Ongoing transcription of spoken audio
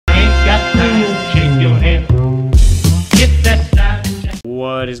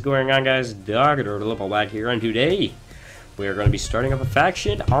What is going on, guys? DrLoopHole back here, and today we are going to be starting up a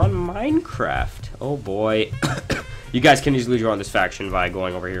faction on Minecraft. Oh boy. You guys can easily join this faction by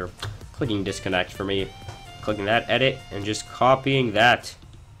going over here, clicking disconnect for me, clicking that, edit, and just copying that.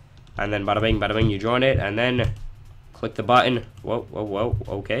 And then bada bing, you join it, and then click the button. Whoa,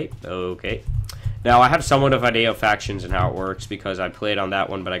 okay. Now, I have somewhat of an idea of factions and how it works because I played on that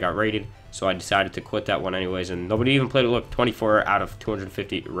one, but I got raided, so I decided to quit that one anyways, and nobody even played it. Look, 24 out of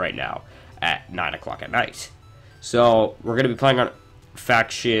 250 right now at 9 o'clock at night. So, we're going to be playing on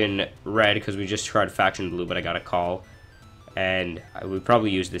faction red because we just tried faction blue, but I got a call, and I would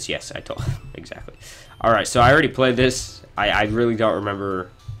probably use this. Yes, I told exactly. Alright, so I already played this. I really don't remember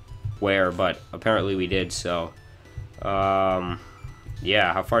where, but apparently we did, so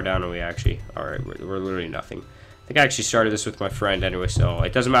yeah, how far down are we actually? Alright, we're literally nothing. I think I actually started this with my friend anyway, so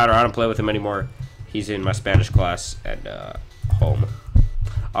it doesn't matter. I don't play with him anymore. He's in my Spanish class at home.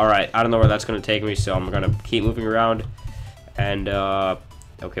 Alright, I don't know where that's going to take me, so I'm going to keep moving around. And,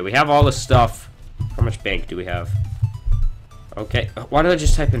 okay, we have all this stuff. How much bank do we have? Okay, why did I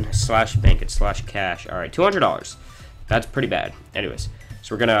just type in /bank? It's /cash. Alright, $200. That's pretty bad. Anyways,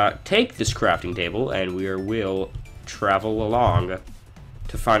 so we're going to take this crafting table, and we will travel along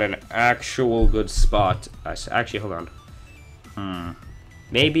to find an actual good spot. Actually, hold on.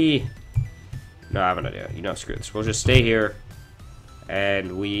 Maybe. No, I have an idea. You know, screw this. We'll just stay here,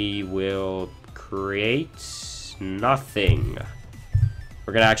 and we will create nothing.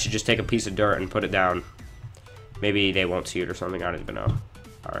 We're gonna actually just take a piece of dirt and put it down. Maybe they won't see it or something. I don't even know.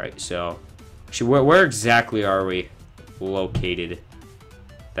 All right. So, actually, where exactly are we located?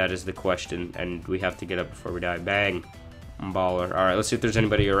 That is the question, and we have to get up before we die. Bang. Baller. Alright, let's see if there's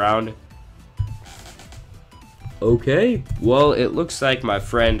anybody around. Okay, well, it looks like, my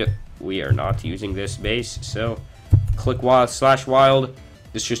friend, we are not using this base, so click /wild.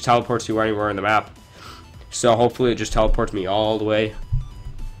 This just teleports you anywhere in the map. So hopefully it just teleports me all the way.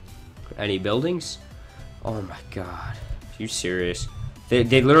 Any buildings? Oh my god. Are you serious? They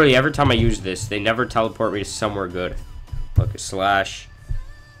literally, every time I use this, they never teleport me to somewhere good. Look, /chords.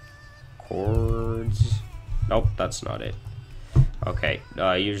 Nope, that's not it. Okay,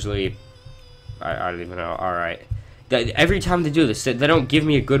 usually, I don't even know. Alright. Every time they do this, they don't give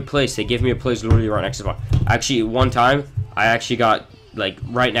me a good place. They give me a place literally right next to spawn. Actually, one time, I actually got, like,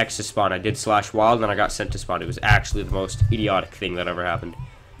 right next to spawn. I did /wild, and I got sent to spawn. It was actually the most idiotic thing that ever happened.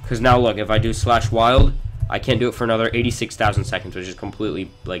 Because now, look, if I do /wild, I can't do it for another 86,000 seconds, which is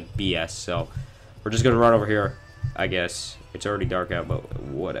completely, like, BS. So, we're just going to run over here, I guess. It's already dark out, but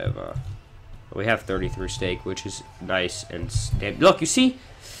whatever. We have 33 steak, which is nice and look, you see?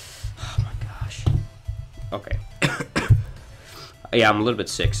 Oh my gosh. Okay. Yeah, I'm a little bit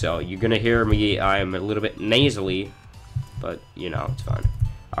sick, so you're gonna hear me. I'm a little bit nasally, but you know it's fine.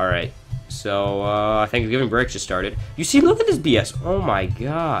 All right. So Thanksgiving break just started. You see? Look at this BS. Oh my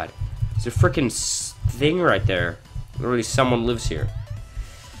god. It's a freaking thing right there. Literally, someone lives here.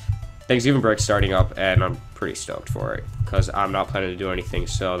 Thanksgiving break starting up, and I'm pretty stoked for it because I'm not planning to do anything,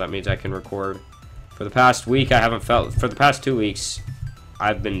 so that means I can record. For the past week, I haven't felt. For the past 2 weeks,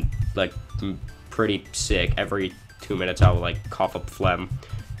 I've been like pretty sick. Every 2 minutes, I will like cough up phlegm,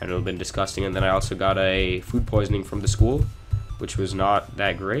 and it'll been disgusting. And then I also got a food poisoning from the school, which was not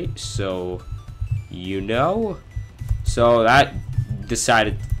that great. So, you know, so that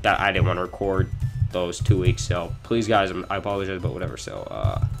decided that I didn't want to record those 2 weeks. So please, guys, I apologize, but whatever. So,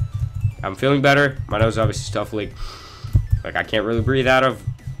 I'm feeling better. My nose obviously stuffy. Like I can't really breathe out of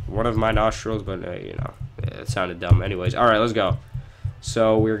one of my nostrils, but you know, it sounded dumb. Anyways, all right, let's go.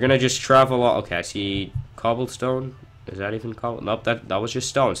 So we're gonna just travel. Okay, I see cobblestone. Is that even cobble? Nope, that was just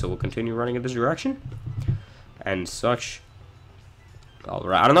stone. So we'll continue running in this direction and such. All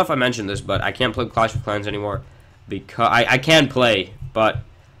right. I don't know if I mentioned this, but I can't play Clash of Clans anymore because I can play, but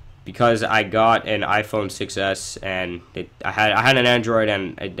because I got an iPhone 6s and I had an Android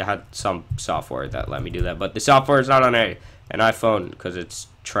and it had some software that let me do that, but the software is not on an iPhone because it's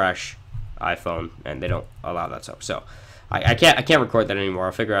trash iPhone and they don't allow that stuff. So I can't record that anymore.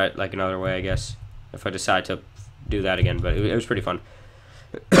 I'll figure out like another way, I guess, if I decide to do that again. But it was pretty fun,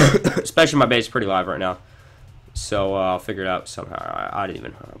 especially my base is pretty live right now. So I'll figure it out somehow.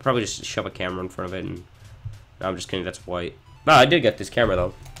 I'll probably just shove a camera in front of it. And no, I'm just kidding. That's white. No, I did get this camera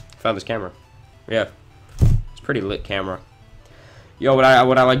though. Found this camera. Yeah, it's a pretty lit camera. Yo, what I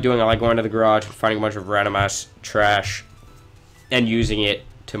like doing, I like going to the garage and finding a bunch of random ass trash and using it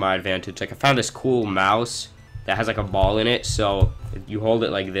to my advantage. Like I found this cool mouse that has like a ball in it, so you hold it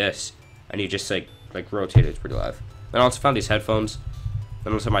like this and you just like rotate it. It's pretty live. And I also found these headphones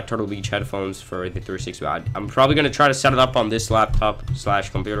I'm gonna set my Turtle Beach headphones for the 360. I'm probably gonna try to set it up on this laptop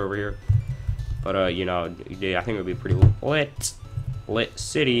 / computer over here. But you know, yeah, I think it would be pretty lit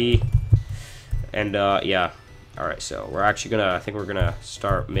city. And yeah. All right, so we're actually gonna. I think we're gonna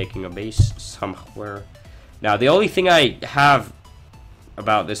start making a base somewhere. Now, the only thing I have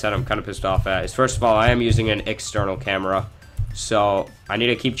about this that I'm kind of pissed off at is, first of all, I am using an external camera, so I need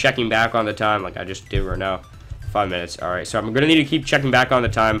to keep checking back on the time, like I just did right now. 5 minutes. All right, so I'm gonna need to keep checking back on the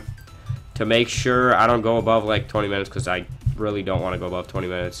time to make sure I don't go above like 20 minutes, because I really don't want to go above 20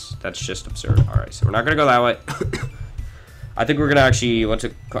 minutes. That's just absurd. All right, so we're not gonna go that way. I think we're gonna actually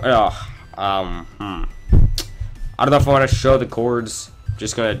I don't know if I want to show the chords.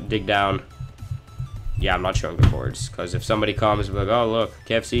 Just gonna dig down. Yeah, I'm not showing the chords, because if somebody comes and be like, oh look,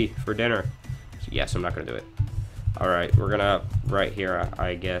 KFC for dinner. So yes, I'm not gonna do it. All right, we're gonna right here.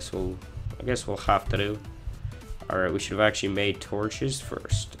 I guess we'll have to do. All right, we should have actually made torches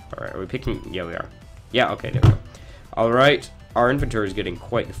first. All right, are we picking? Yeah, we are. Yeah, okay, there we go. All right, our inventory is getting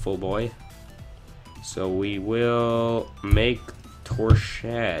quite full, boy. So we will make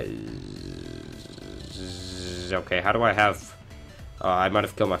torches. Okay, how do I have... I might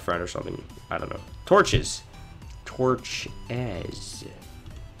have killed my friend or something. I don't know. Torches. Torch as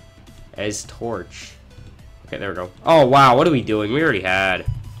torch. Okay, there we go. Oh, wow, what are we doing? We already had.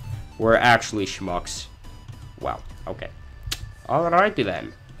 We're actually schmucks. Wow, okay. Alrighty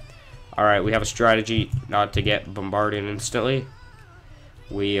then. Alright, we have a strategy not to get bombarded instantly.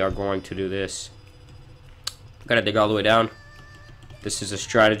 We are going to do this. Gotta dig all the way down. This is a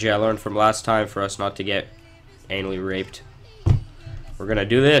strategy I learned from last time for us not to get anally raped. We're gonna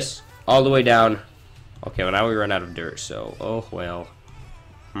do this all the way down. Okay, well now we run out of dirt, so oh well.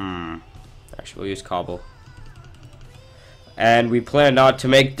 Actually, we'll use cobble. And we plan not to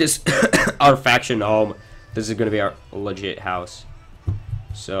make this our faction home. This is gonna be our legit house,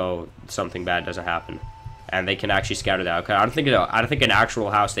 so something bad doesn't happen, and they can actually scout it out. Okay, I don't think an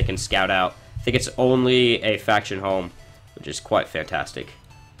actual house they can scout out. I think it's only a faction home, which is quite fantastic.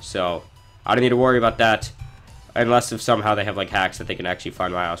 So I don't need to worry about that. Unless if somehow they have like hacks that they can actually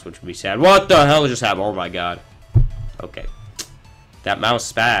find my house, which would be sad. What the hell just happened? Oh my god. Okay. That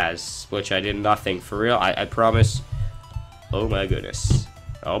mouse spaz, which I did nothing for real. I promise. Oh my goodness.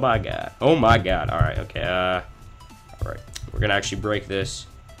 Oh my god. Oh my god. Alright, okay. Alright. We're gonna actually break this.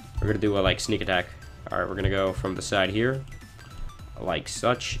 We're gonna do a like sneak attack. Alright, we're gonna go from the side here. Like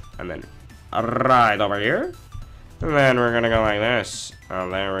such. And then right over here. And then we're gonna go like this. Oh,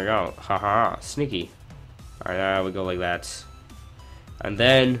 there we go. Haha. Sneaky. Alright, we go like that. And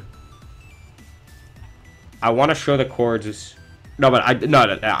then I want to show the chords. No, but I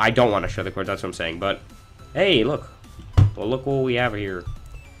don't want to show the chords. That's what I'm saying. But hey, look. Well, look what we have here.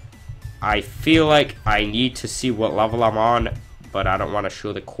 I feel like I need to see what level I'm on, but I don't want to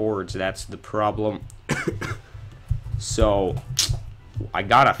show the chords. That's the problem. So I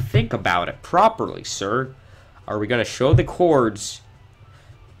gotta think about it properly, sir. Are we gonna show the chords?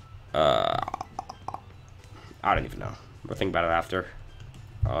 I don't even know. We'll think about it after.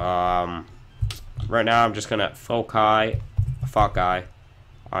 Right now, I'm just gonna focus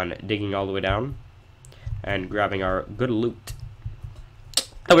on digging all the way down and grabbing our good loot.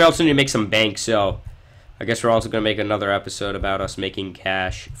 And we also need to make some bank, so I guess we're also gonna make another episode about us making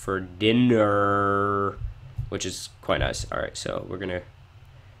cash for dinner, which is quite nice. All right, so we're gonna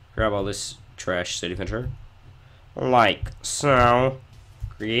grab all this trash city furniture, like so.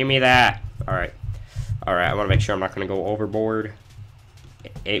 Give me that. All right. Alright, I want to make sure I'm not going to go overboard.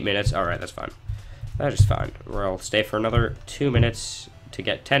 8 minutes. Alright, that's fine. That is fine. We'll stay for another 2 minutes to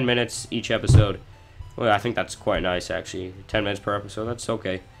get 10 minutes each episode. Well, I think that's quite nice, actually. 10 minutes per episode. That's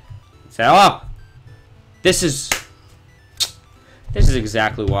okay. Say, oh! This is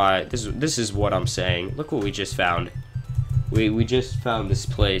exactly why. This is what I'm saying. Look what we just found. We just found this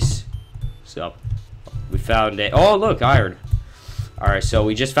place. So, we found it. Oh, look, iron. Alright, so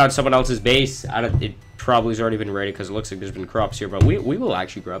we just found someone else's base. It probably has already been raided because it looks like there's been crops here, but we will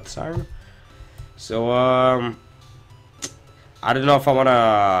actually grab this iron. So, I don't know if I want to...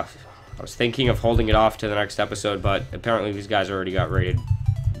 I was thinking of holding it off to the next episode, but apparently these guys already got raided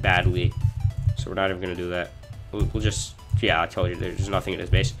badly. So we're not even going to do that. We'll just... Yeah, I told you, there's nothing in his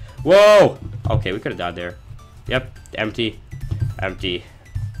base. Whoa! Okay, we could have died there. Yep, empty. Empty.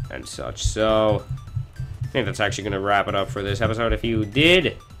 And such. So... I think that's actually going to wrap it up for this episode. If you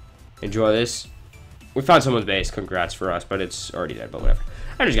did enjoy this, we found someone's base. Congrats for us, but it's already dead, but whatever.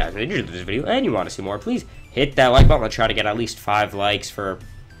 And just guys, if you enjoyed this video and you want to see more, please hit that like button. Let's try to get at least 5 likes for...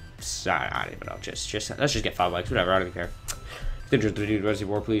 I don't even know. Let's just get 5 likes. Whatever. I don't even care. If you enjoyed the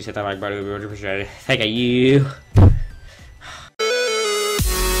video, please hit that like button. We would appreciate it. Thank you.